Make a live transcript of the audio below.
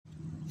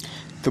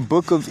The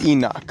book of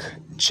Enoch,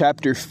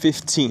 chapter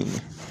 15.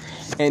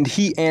 And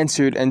he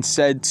answered and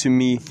said to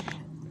me,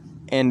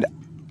 and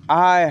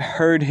I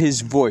heard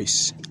his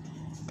voice,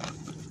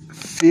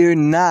 Fear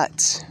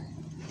not,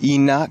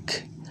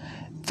 Enoch,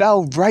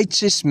 thou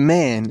righteous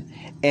man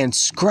and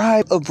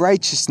scribe of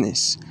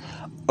righteousness.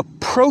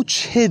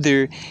 Approach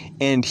hither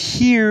and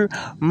hear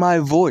my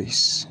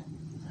voice.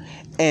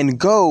 And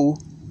go,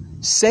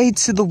 say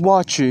to the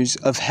watchers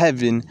of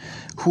heaven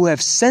who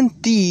have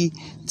sent thee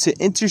to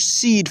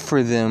intercede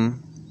for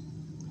them,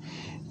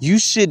 you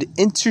should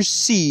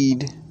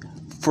intercede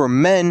for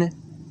men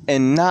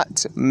and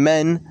not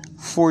men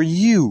for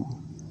you.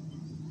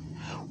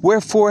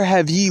 Wherefore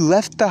have ye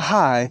left the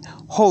high,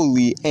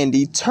 holy, and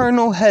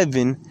eternal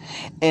heaven,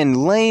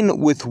 and lain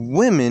with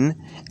women,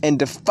 and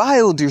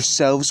defiled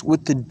yourselves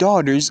with the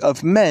daughters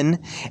of men,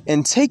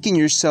 and taken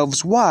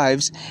yourselves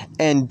wives,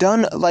 and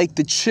done like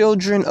the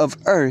children of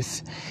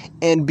earth,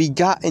 and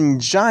begotten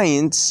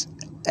giants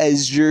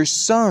as your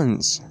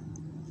sons?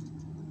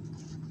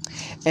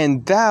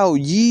 And thou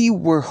ye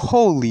were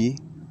holy,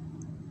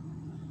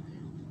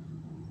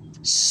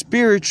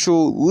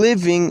 spiritual,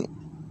 living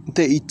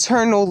the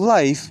eternal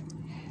life,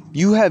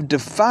 you have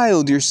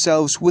defiled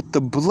yourselves with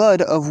the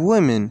blood of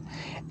women,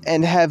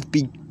 and have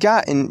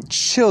begotten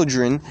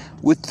children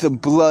with the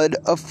blood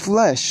of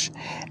flesh.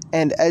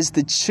 And as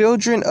the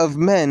children of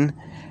men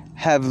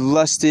have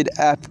lusted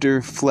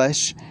after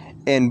flesh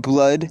and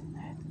blood,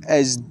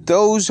 as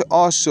those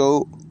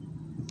also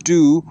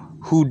do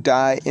who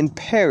die and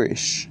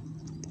perish.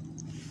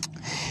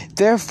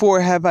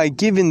 Therefore have I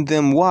given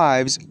them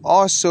wives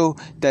also,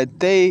 that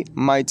they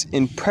might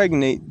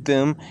impregnate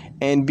them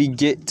and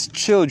beget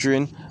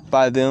children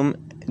by them,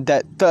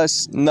 that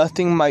thus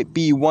nothing might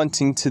be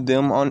wanting to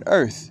them on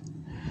earth.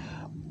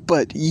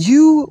 But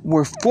you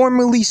were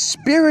formerly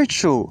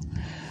spiritual,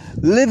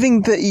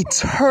 living the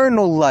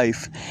eternal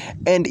life,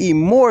 and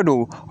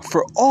immortal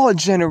for all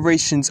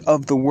generations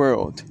of the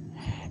world.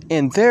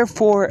 And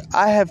therefore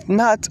I have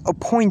not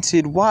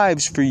appointed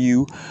wives for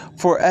you,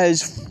 for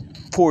as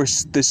for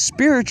the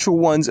spiritual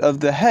ones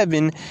of the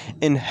heaven,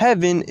 in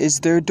heaven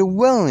is their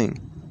dwelling.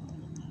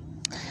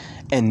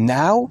 And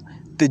now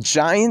the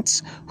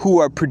giants who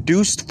are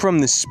produced from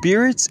the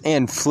spirits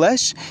and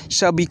flesh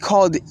shall be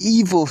called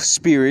evil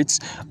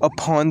spirits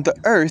upon the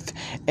earth,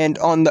 and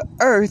on the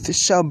earth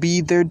shall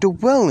be their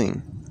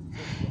dwelling.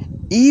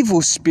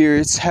 Evil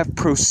spirits have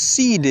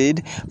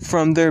proceeded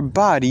from their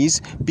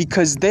bodies,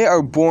 because they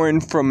are born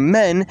from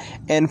men,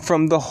 and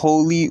from the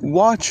holy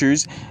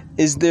watchers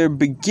is their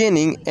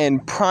beginning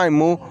and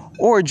primal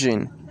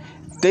origin.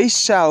 They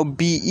shall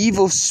be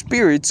evil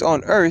spirits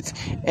on earth,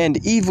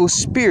 and evil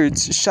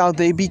spirits shall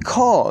they be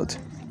called.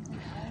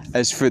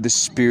 As for the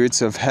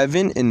spirits of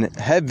heaven, in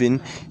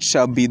heaven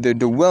shall be their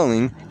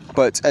dwelling.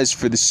 But as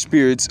for the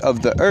spirits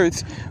of the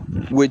earth,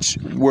 which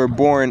were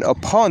born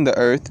upon the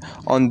earth,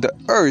 on the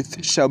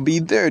earth shall be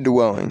their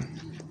dwelling.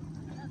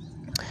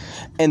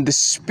 And the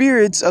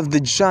spirits of the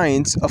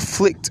giants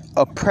afflict,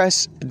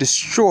 oppress,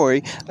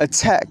 destroy,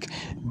 attack,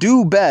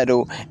 do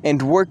battle,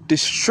 and work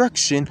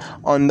destruction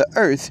on the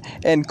earth,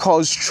 and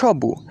cause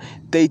trouble.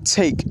 They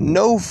take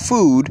no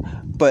food,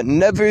 but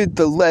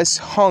nevertheless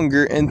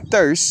hunger and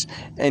thirst,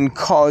 and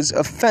cause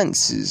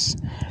offenses.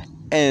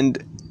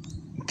 And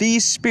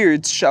these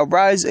spirits shall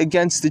rise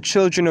against the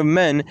children of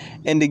men,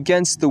 and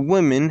against the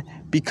women,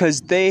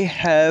 because they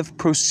have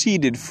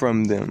proceeded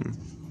from them.